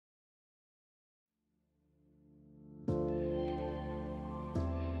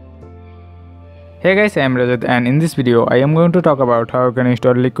Hey guys, I am Rajat and in this video I am going to talk about how you can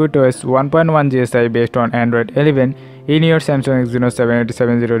install FluidOS 1.1 GSI based on Android 11 in your Samsung Exynos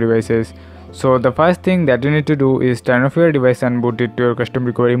 7870 devices. So the first thing that you need to do is turn off your device and boot it to your custom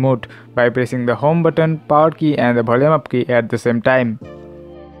recovery mode by pressing the home button, power key and the volume up key at the same time.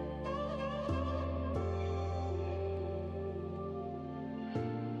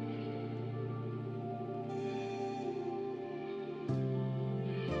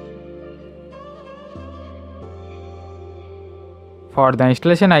 For the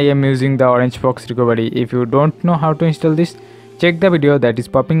installation I am using the orange box recovery. If you don't know how to install this, check the video that is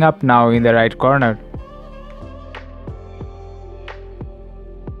popping up now in the right corner.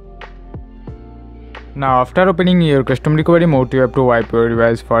 Now after opening your custom recovery mode, you have to wipe your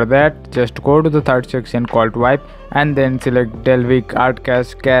device. For that, just go to the third section called wipe and then select Delvic,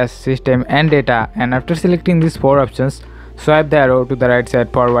 Artcache, Cache, System and Data, and after selecting these four options, swipe the arrow to the right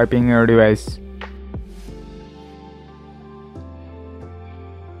side for wiping your device.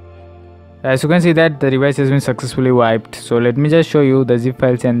 As you can see that the device has been successfully wiped, so let me just show you the zip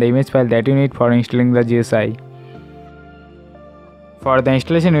files and the image file that you need for installing the GSI. For the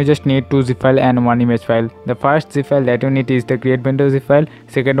installation you just need 2 zip file and 1 image file. The first zip file that you need is the create window zip file,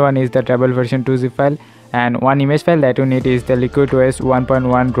 second one is the travel version 2 zip file, and 1 image file that you need is the FluidOS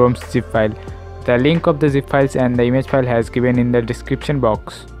 1.1 ROM zip file. The link of the zip files and the image file has given in the description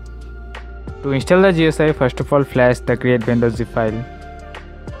box. To install the GSI, first of all flash the create window zip file.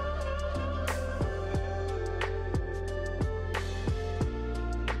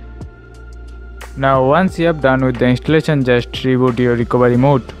 Now once you have done with the installation, just reboot your recovery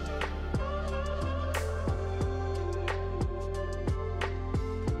mode.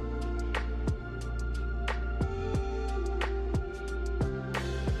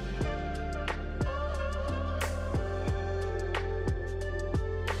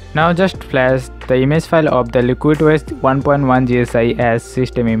 Now just flash the image file of the FluidOS 1.1 GSI as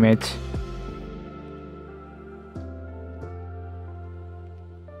system image.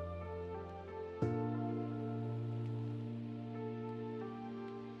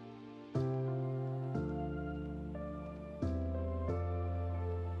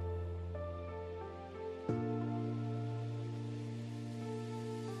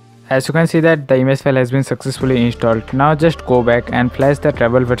 As you can see that the image file has been successfully installed. Now just go back and flash the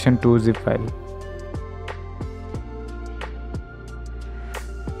travel version 2 zip file.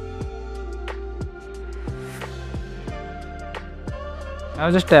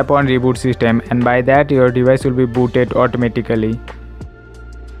 Now just tap on reboot system and by that your device will be booted automatically.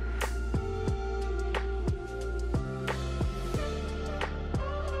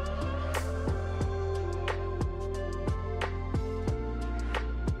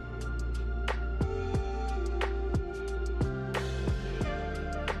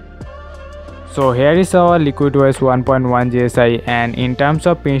 So here is our FluidOS 1.1 GSI, and in terms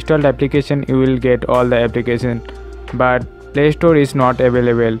of installed application you will get all the application, but Play Store is not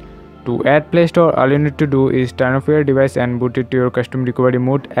available. To add Play Store, all you need to do is turn off your device and boot it to your custom recovery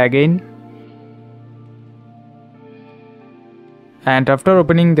mode again. And after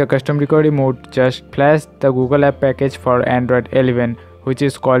opening the custom recovery mode, just flash the Google App package for Android 11, which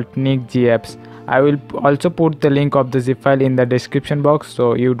is called NIC-GApps. I will also put the link of the zip file in the description box,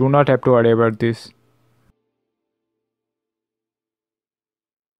 so you do not have to worry about this.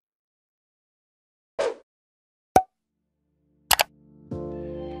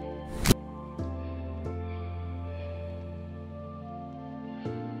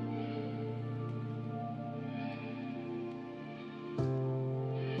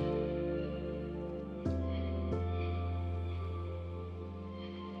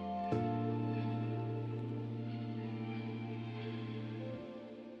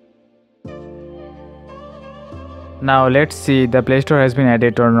 Now let's see the Play Store has been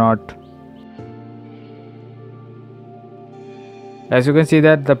added or not. As you can see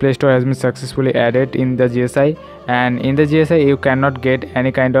that the Play Store has been successfully added in the GSI, and in the GSI you cannot get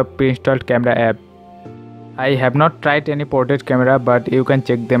any kind of pre-installed camera app. I have not tried any ported camera, but you can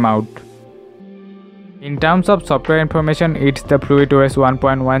check them out. In terms of software information, it's the FluidOS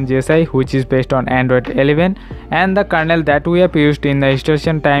 1.1 GSI which is based on Android 11, and the kernel that we have used in the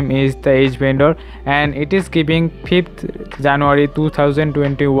installation time is the Edge vendor, and it is giving 5th January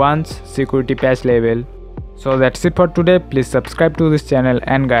 2021's security patch level. So that's it for today. Please subscribe to this channel,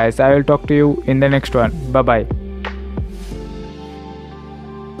 and guys, I will talk to you in the next one. Bye bye.